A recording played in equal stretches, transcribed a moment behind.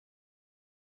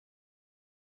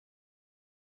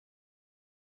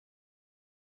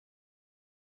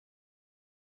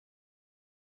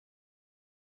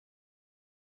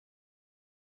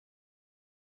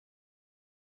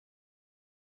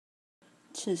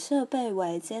此设备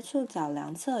为接触角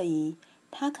量测仪，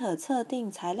它可测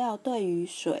定材料对于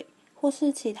水或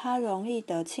是其他溶液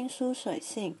的亲疏水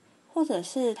性，或者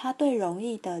是它对溶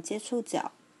液的接触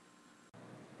角。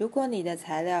如果你的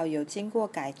材料有经过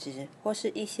改质或是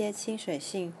一些亲水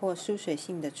性或疏水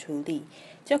性的处理，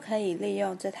就可以利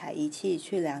用这台仪器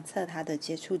去量测它的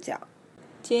接触角。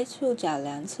接触角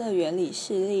量测原理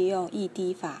是利用液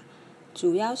滴法，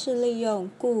主要是利用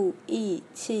固、液、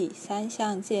气三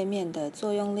项界面的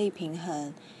作用力平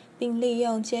衡，并利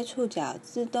用接触角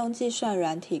自动计算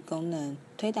软体功能，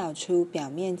推导出表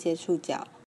面接触角。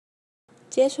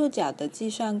接触角的计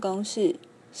算公式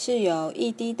是由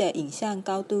液滴的影像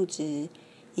高度值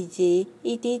以及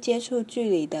液滴接触距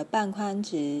离的半宽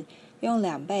值，用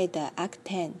2倍的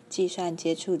octane 计算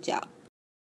接触角。